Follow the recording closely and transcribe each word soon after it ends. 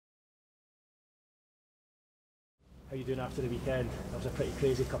How are you doing after the weekend? That was a pretty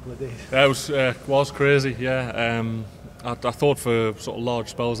crazy couple of days. Yeah, it was crazy. Yeah, I thought for sort of large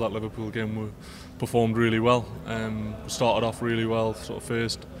spells that Liverpool game we performed really well. We started off really well. Sort of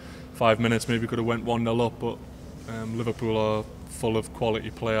first 5 minutes maybe could have went 1-0 up, but Liverpool are full of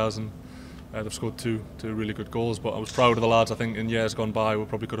quality players and they've scored two really good goals. But I was proud of the lads. I think in years gone by we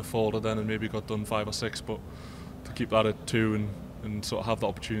probably could have folded then and maybe got done 5 or 6, but to keep that at 2 and sort of have the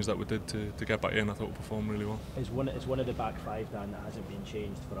opportunities that we did to get back in, I thought we performed really well. It's one of the back five, Dan, that hasn't been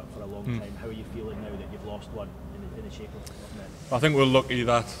changed for a long time. How are you feeling now that you've lost one in the shape of it? I think we're lucky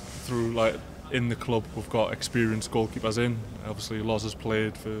that through in the club we've got experienced goalkeepers in. Obviously Loz has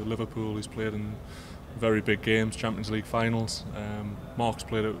played for Liverpool, he's played in very big games, Champions League finals. Mark's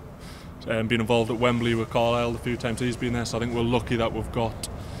played at, been involved at Wembley with Carlisle a few times he's been there, so I think we're lucky that we've got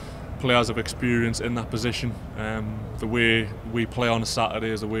players of experience in that position. The way we play on a Saturday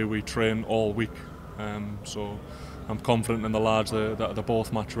is the way we train all week, so I'm confident in the lads that they're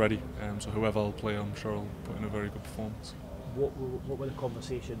both match ready, so whoever will play I'm sure will put in a very good performance. What were the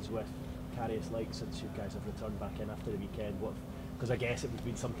conversations with Carrius like since you guys have returned back in after the weekend? Because I guess it would have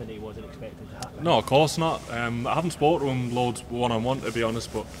been something he wasn't expecting to happen. No, of course not. I haven't spoken to him loads one-on-one to be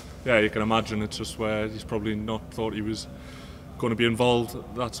honest, but yeah, you can imagine it's just where he's probably not thought he was going to be involved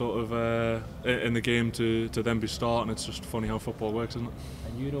that sort of in the game to then be starting. It's just funny how football works, isn't it?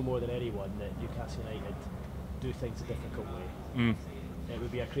 And you know more than anyone that Newcastle United do things a difficult way. It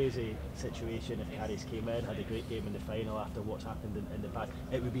would be a crazy situation if Carrius came in, had a great game in the final after what's happened in the back.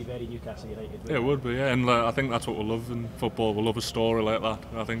 It would be very Newcastle United. Yeah, it would be, yeah, and I think that's what we love in football. We love a story like that.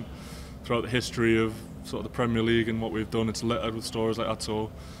 I think throughout the history of sort of the Premier League and what we've done, it's littered with stories like that.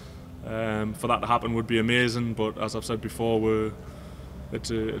 So for that to happen would be amazing, but as I've said before,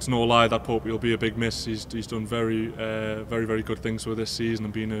 it's no lie that Pope will be a big miss. He's done very good things for this season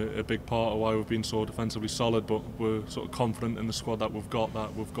and been a big part of why we've been so defensively solid, but we're sort of confident in the squad that we've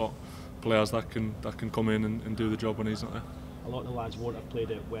got players that can come in and do the job when he's not there. A lot of the lads won't have played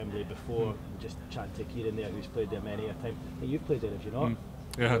at Wembley before. Just chatting to Kieran there, who's played there many a time. But you've played there, have you not?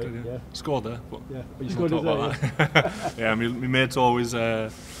 Yeah, I did, yeah. Scored there, but you scored there. Yeah, my mates always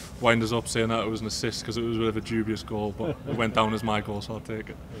wind us up saying that it was an assist because it was a bit of a dubious goal, but it went down as my goal, so I'll take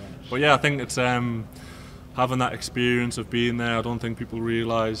it. But yeah, I think it's having that experience of being there. I don't think people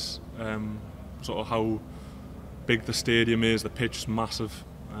realise sort of how big the stadium is. The pitch is massive.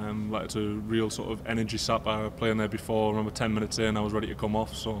 It's a real sort of energy sapper. Playing there before, I remember 10 minutes in I was ready to come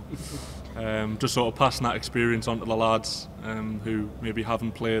off, so just sort of passing that experience on to the lads who maybe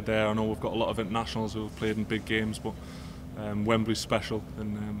haven't played there. I know we've got a lot of internationals who have played in big games, but Wembley's special,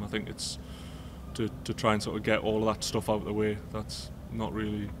 and I think it's to try and sort of get all of that stuff out of the way that's not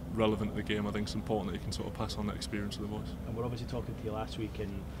really relevant to the game. I think it's important that you can sort of pass on that experience to the boys. And we're obviously talking to you last week,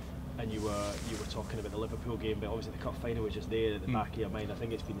 and you were talking about the Liverpool game, but obviously the cup final was just there at the back of your mind. I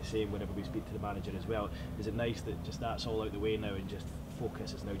think it's been the same whenever we speak to the manager as well. Is it nice that just that's all out the way now and just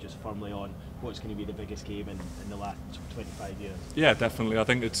focus is now just firmly on what's going to be the biggest game in the last 25 years? Yeah, definitely. I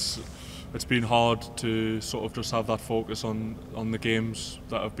think it's been hard to sort of just have that focus on the games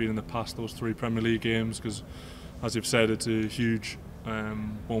that have been in the past, those 3 Premier League games, because as you've said, it's a huge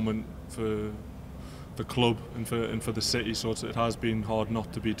moment for the club and for the city, so it has been hard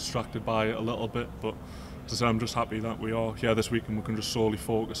not to be distracted by it a little bit, but as I said, I'm just happy that we are here this week and we can just solely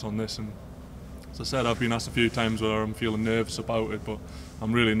focus on this. And as I said, I've been asked a few times whether I'm feeling nervous about it, but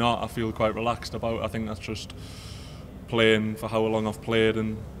I'm really not. I feel quite relaxed about it. I think that's just playing for how long I've played,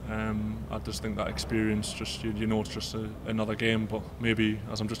 and I just think that experience, just you know, it's just another game, but maybe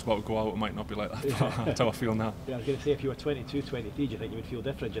as I'm just about to go out it might not be like that. But that's how I feel now. Yeah, I was going to say, if you were 22, 23, do you think you would feel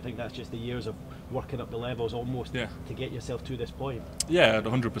different? Do you think that's just the years of working up the levels almost to get yourself to this point? Yeah,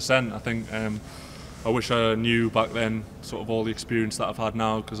 100%. I think I wish I knew back then sort of all the experience that I've had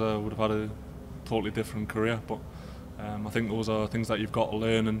now, because I would have had a totally different career, but I think those are things that you've got to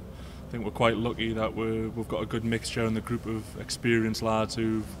learn, and I think we're quite lucky that we've got a good mixture in the group of experienced lads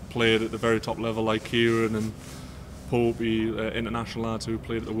who've played at the very top level, like Kieran and Popey, international lads who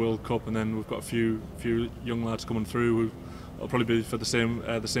played at the World Cup, and then we've got a few young lads coming through who will probably be for the same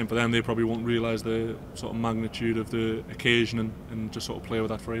for them. They probably won't realise the sort of magnitude of the occasion and just sort of play with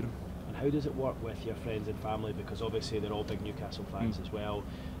that freedom. And how does it work with your friends and family? Because obviously they're all big Newcastle fans as well.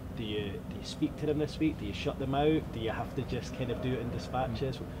 Do you speak to them this week? Do you shut them out? Do you have to just kind of do it in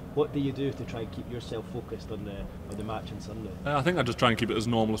dispatches? What do you do to try and keep yourself focused on the match on Sunday? I think I just try and keep it as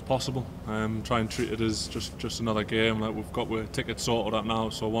normal as possible. Try and treat it as just another game. Like we've got our tickets sorted out now,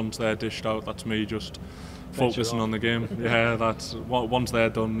 so once they're dished out, that's me just focusing on the game. Yeah, that's once they're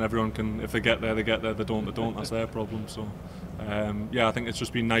done, everyone can. If they get there, they get there. They don't. That's their problem. So yeah, I think it's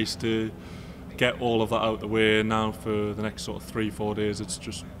just been nice to get all of that out the way. Now for the next sort of 3-4 days, it's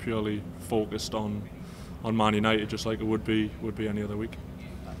just purely focused on Man United, just like it would be any other week.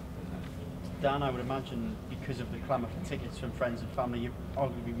 Dan, I would imagine because of the clamour for tickets from friends and family, you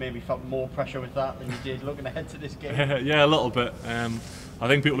arguably maybe felt more pressure with that than you did looking ahead to this game. Yeah, a little bit. I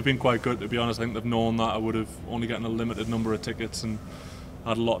think people have been quite good, to be honest. I think they've known that I would have only gotten a limited number of tickets and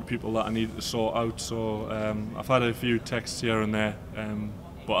had a lot of people that I needed to sort out. So I've had a few texts here and there,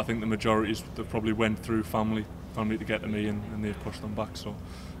 but I think the majority they probably went through family to get to me, and they've pushed them back. So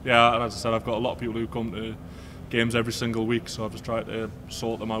yeah, as I said, I've got a lot of people who come to games every single week, so I've just tried to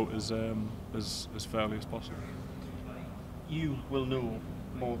sort them out as fairly as possible. You will know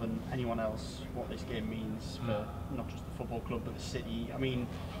more than anyone else what this game means for not just the football club but the city. I mean,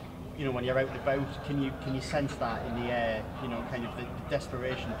 you know, when you're out and about, can you sense that in the air? You know, kind of the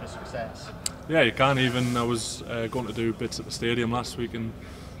desperation for success. Yeah, you can. Even I was going to do bits at the stadium last week and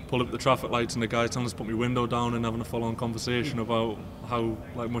pulled up at the traffic lights, and the guy telling us to put my window down and having a full-on conversation about how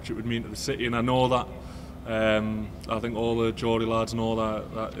much it would mean to the city. And I know that. I think all the Geordie lads and all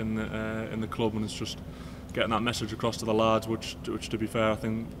that in the club, and it's just getting that message across to the lads, which to be fair, I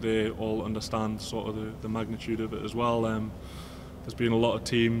think they all understand sort of the magnitude of it as well. There's been a lot of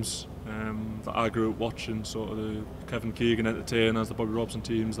teams that I grew up watching, sort of the Kevin Keegan entertainers, the Bobby Robson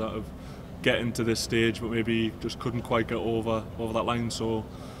teams that have getting to this stage, but maybe just couldn't quite get over that line. So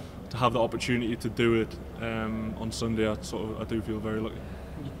to have the opportunity to do it on Sunday, I do feel very lucky.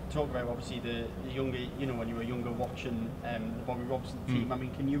 You talk about obviously the younger, you know, when you were younger watching the Bobby Robson team. I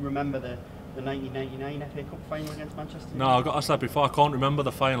mean, can you remember the 1999 FA Cup final against Manchester United? No, I got asked that before. I can't remember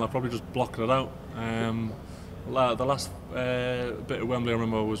the final. I probably just blocked it out. The last bit of Wembley I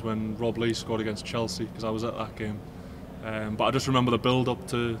remember was when Rob Lee scored against Chelsea, because I was at that game. But I just remember the build-up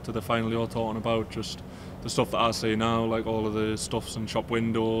to the final you're talking about, just the stuff that I see now, like all of the stuffs and shop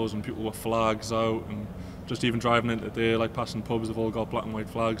windows and people with flags out, and just even driving into today, like passing pubs, they've all got black and white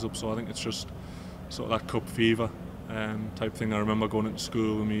flags up. So I think it's just sort of that cup fever type thing. I remember going into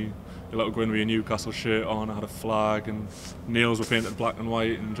school and you like going with a Newcastle shirt on, I had a flag and nails were painted black and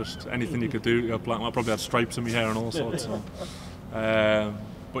white, and just anything you could do to get black and white. I probably had stripes in my hair and all sorts. So.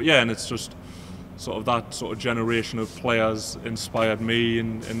 But yeah, and it's just sort of that sort of generation of players inspired me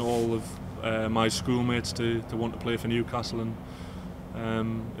and all of my schoolmates to want to play for Newcastle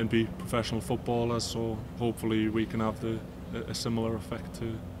and be professional footballers. So hopefully we can have a similar effect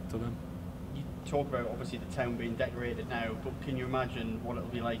to them. You talk about obviously the town being decorated now, but can you imagine what it'll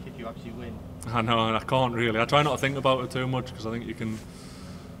be like if you actually win? I know, and I can't really. I try not to think about it too much, because I think you can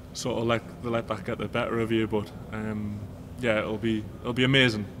sort of let that get the better of you. But yeah, it'll be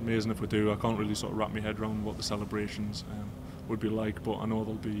amazing if we do. I can't really sort of wrap my head around what the celebrations would be like, but I know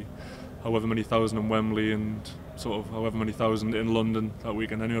there'll be however many thousand in Wembley and sort of however many thousand in London that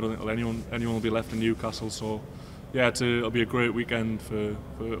weekend. I don't think anyone will be left in Newcastle. So yeah, it'll be a great weekend for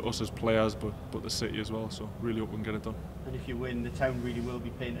us as players, but the city as well. So really hope we can get it done. And if you win, the town really will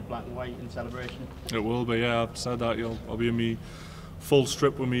be painted black and white in celebration. It will be. Yeah, I've said that. I'll be in me full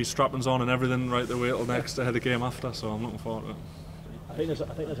strip with me strappings on and everything right the way till next ahead of the game after. So I'm looking forward to it. I think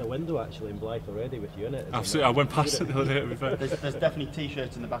there's a window actually in Blythe already with you in it. I went past it the other day, to be fair. There's definitely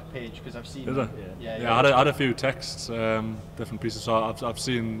T-shirts in the back page, because I've seen. Is there? Yeah. I had a few texts, different pieces. So I've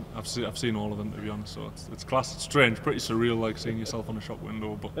seen all of them, to be honest. So it's class. It's strange, pretty surreal, like seeing yourself on a shop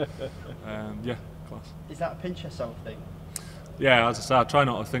window. But yeah, class. Is that a pinch yourself thing? Yeah, as I said, I try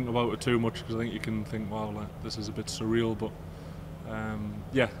not to think about it too much, because I think you can think, wow, like, this is a bit surreal, but.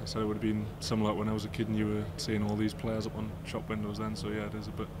 Yeah, I said it would have been similar when I was a kid and you were seeing all these players up on shop windows then, so yeah, it is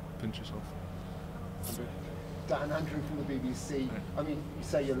a bit pinch yourself. Dan, Andrew from the BBC. I mean, you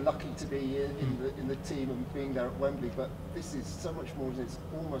say you're lucky to be in the team and being there at Wembley, but this is so much more. It's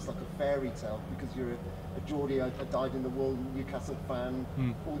almost like a fairy tale, because you're a Geordie, a dyed-in-the-wool Newcastle fan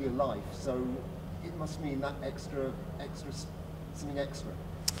all your life. So it must mean that something extra.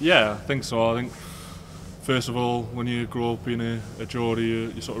 Yeah, I think so. I think. First of all, when you grow up being a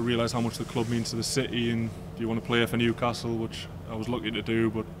Geordie, you sort of realise how much the club means to the city, and you want to play for Newcastle, which I was lucky to do,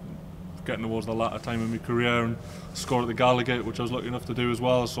 but getting towards the latter time of my career and score at the Gallagher, which I was lucky enough to do as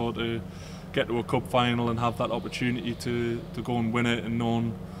well, so to get to a cup final and have that opportunity to go and win it, and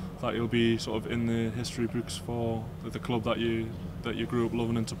knowing that you'll be sort of in the history books for the club that you grew up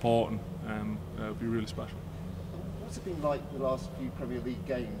loving and supporting, it would be really special. What's it been like the last few Premier League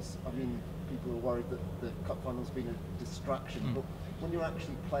games? I mean, people are worried that the cup final's been a distraction, but when you're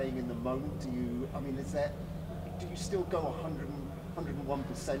actually playing in the moment, do you still go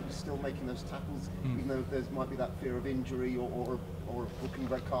 101%? You're still making those tackles, even though there might be that fear of injury or a booking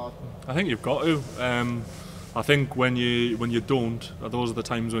red card? I think you've got to. I think when you don't, those are the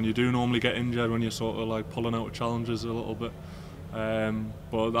times when you do normally get injured, when you're sort of like pulling out of challenges a little bit.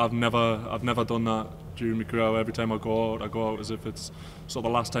 But I've never done that during my career. Every time I go out as if it's sort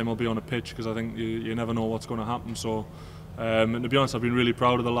of the last time I'll be on a pitch, because I think you never know what's going to happen. So, and to be honest, I've been really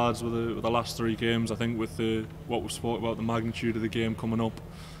proud of the lads with the last 3 games. I think with what we've spoke about, the magnitude of the game coming up,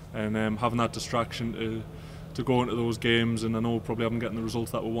 and having that distraction to go into those games, and I know we probably haven't getting the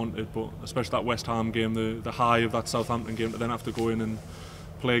results that we wanted, but especially that West Ham game, the high of that Southampton game, to then have to go in and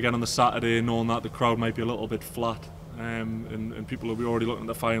play again on the Saturday, knowing that the crowd might be a little bit flat. And people will be already looking at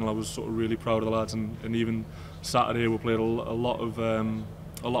the final. I was sort of really proud of the lads, and even Saturday we played a lot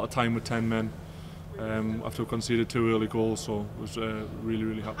of time with 10 men after we conceded 2 early goals, so I was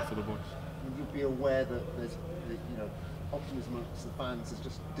really happy for the boys. You'll be aware that there's optimism amongst the fans has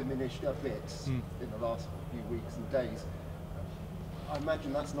just diminished a bit in the last few weeks and days. I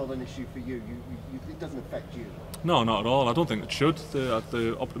imagine that's not an issue for you. It doesn't affect you. No, not at all. I don't think it should.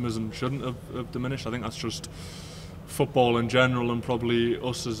 The optimism shouldn't have diminished. I think that's just football in general, and probably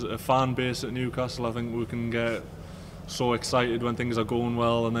us as a fan base at Newcastle. I think we can get so excited when things are going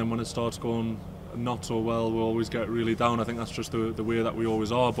well, and then when it starts going not so well, we always get really down. I think that's just the way that we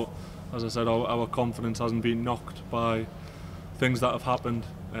always are. But as I said, our confidence hasn't been knocked by things that have happened.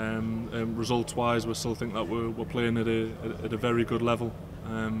 Results-wise, we still think that we're playing at a very good level.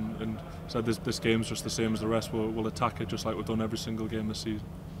 And said this game's just the same as the rest. We'll attack it just like we've done every single game this season.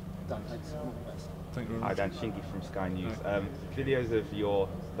 Dan, thanks. All the best. Thank you very Hi, much. Dan Shingy from Sky News. Videos of your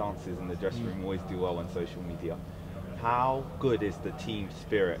dances in the dressing room always do well on social media. How good is the team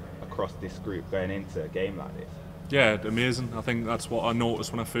spirit across this group going into a game like this? Yeah, amazing. I think that's what I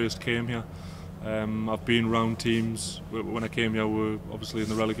noticed when I first came here. I've been around teams, when I came here we were obviously in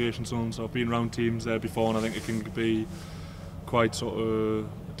the relegation zone, so I've been around teams there before, and I think it can be quite sort of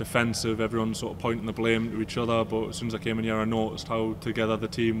defensive, everyone sort of pointing the blame to each other, but as soon as I came in here I noticed how together the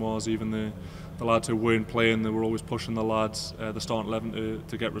team was. Even the lads who weren't playing, they were always pushing the lads, the starting 11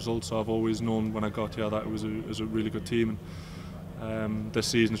 to get results, so I've always known when I got here that it was a really good team. And this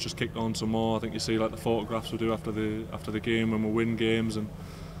season it's just kicked on some more. I think you see like the photographs we do after the game when we win games, and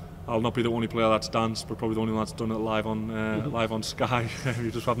I'll not be the only player that's danced, but probably the only one that's done it live on Sky.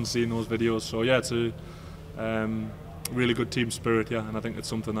 You just haven't seen those videos. So yeah, it's a really good team spirit, yeah, and I think it's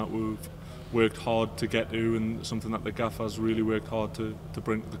something that we've worked hard to get to, and something that the gaffer has really worked hard to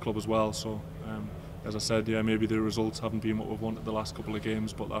bring to the club as well. So as I said, yeah, maybe the results haven't been what we've wanted the last couple of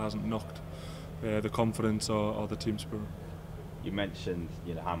games, but that hasn't knocked the confidence or the team spirit. You mentioned,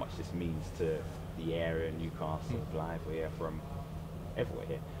 how much this means to the area, Newcastle, Blythe, we're here from everywhere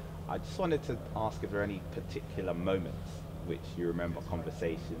here. I just wanted to ask if there are any particular moments which you remember,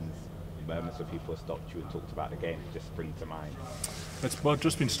 conversations, moments where people have stopped you and talked about the game, just spring to mind. I've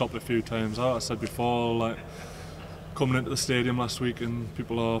just been stopped a few times. I said before, like coming into the stadium last week, and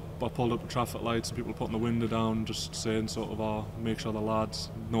people are pulled up to traffic lights, and people are putting the window down, just saying sort of, make sure the lads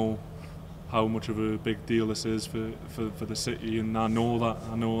know how much of a big deal this is for the city, and I know that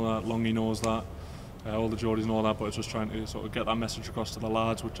Longy knows that, all the Geordies know that, but it's just trying to sort of get that message across to the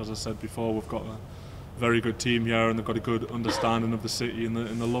lads, which, as I said before, we've got a very good team here, and they've got a good understanding of the city, and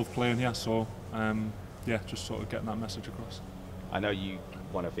the love playing here. So yeah, just sort of getting that message across. I know you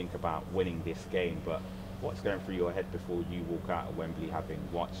want to think about winning this game, but what's going through your head before you walk out of Wembley, having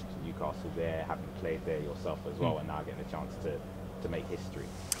watched Newcastle there, having played there yourself as well, and now getting a chance to make history?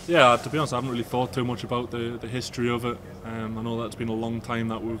 Yeah, to be honest, I haven't really thought too much about the history of it. I know that it's been a long time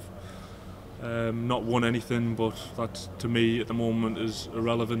that we've not won anything, but that to me at the moment is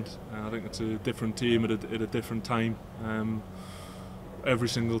irrelevant. I think it's a different team at a different time. Every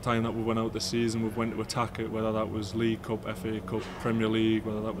single time that we went out this season, we've went to attack it, whether that was League Cup, FA Cup, Premier League,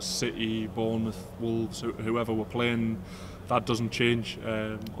 whether that was City, Bournemouth, Wolves, whoever we're playing. That doesn't change.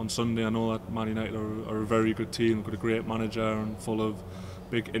 On Sunday, I know that Man United are a very good team. They've got a great manager and full of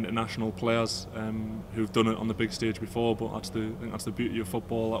big international players who've done it on the big stage before. But I think that's the beauty of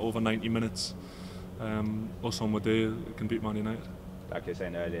football. That over 90 minutes, us on the day can beat Man United. Like I was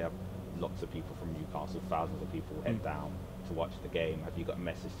saying earlier, lots of people from Newcastle, thousands of people head down to watch the game. Have you got a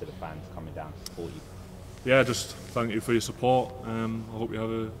message to the fans coming down to support you? Yeah, just thank you for your support. I hope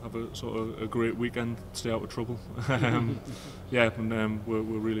you have a sort of a great weekend. Stay out of trouble. Yeah, and we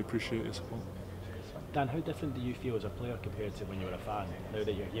really appreciate your support. Dan, how different do you feel as a player compared to when you were a fan? Now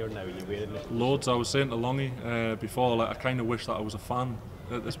that you're here, now you're wearing it. Loads. I was saying to Longy before, like I kind of wish that I was a fan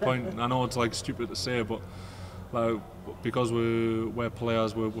at this point. I know it's like stupid to say, but like because we're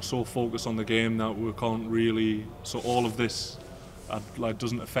players, we're so focused on the game that we can't really. So all of this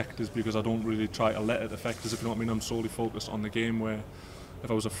doesn't affect us because I don't really try to let it affect us, if you know what I mean. I'm solely focused on the game, where if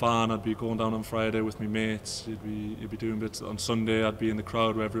I was a fan, I'd be going down on Friday with my mates. You'd be doing bits on Sunday. I'd be in the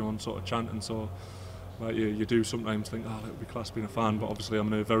crowd where everyone's sort of chanting. So like you do sometimes think, oh, it would be class being a fan, but obviously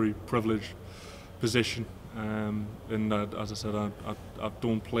I'm in a very privileged position. And as I said, I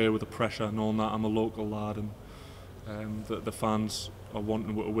don't play with the pressure, knowing that I'm a local lad, and the fans are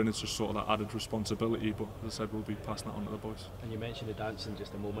wanting to win. It's just sort of that added responsibility. But as I said, we'll be passing that on to the boys. And you mentioned the dancing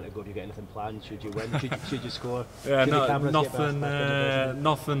just a moment ago. Have you got anything planned? Should you win? Should you score? Yeah, nothing.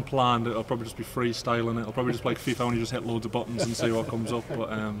 Nothing planned. It'll probably just be freestyling. It'll probably just be like FIFA, when you just hit loads of buttons and see what comes up. But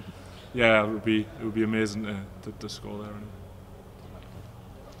yeah, it would be amazing to score there.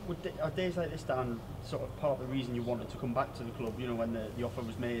 Are days like this, Dan, sort of part of the reason you wanted to come back to the club? You know, when the offer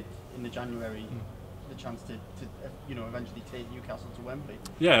was made in the January, the chance to eventually take Newcastle to Wembley.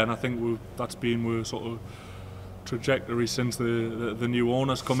 Yeah, and I think that's been our sort of trajectory since the new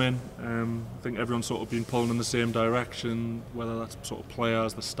owners come in. I think everyone's sort of been pulling in the same direction, whether that's sort of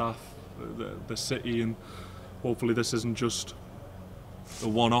players, the staff, the city, and hopefully this isn't just a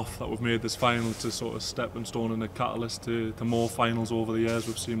one-off that we've made this final to sort of stepping stone and a catalyst to more finals over the years.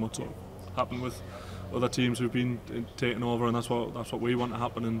 We've seen what's happened with other teams who've been taken over, and that's what we want to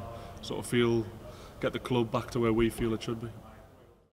happen, and sort of get the club back to where we feel it should be.